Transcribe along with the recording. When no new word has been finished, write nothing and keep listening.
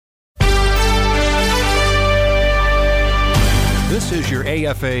This is your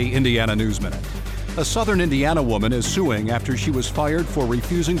AFA Indiana News Minute. A southern Indiana woman is suing after she was fired for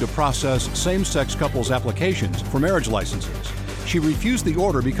refusing to process same-sex couples' applications for marriage licenses. She refused the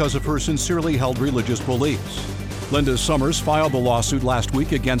order because of her sincerely held religious beliefs. Linda Summers filed the lawsuit last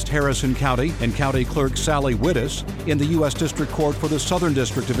week against Harrison County and County Clerk Sally Wittes in the U.S. District Court for the Southern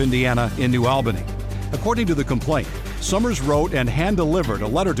District of Indiana in New Albany. According to the complaint, Summers wrote and hand-delivered a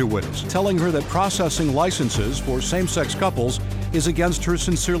letter to Wittes telling her that processing licenses for same-sex couples is against her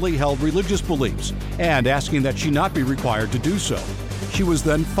sincerely held religious beliefs and asking that she not be required to do so. She was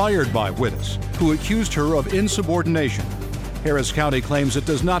then fired by Wittes, who accused her of insubordination. Harris County claims it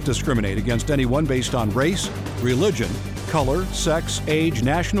does not discriminate against anyone based on race, religion, color, sex, age,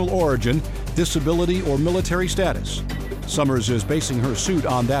 national origin, disability, or military status. Summers is basing her suit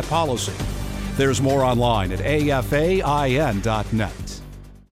on that policy. There's more online at afain.net.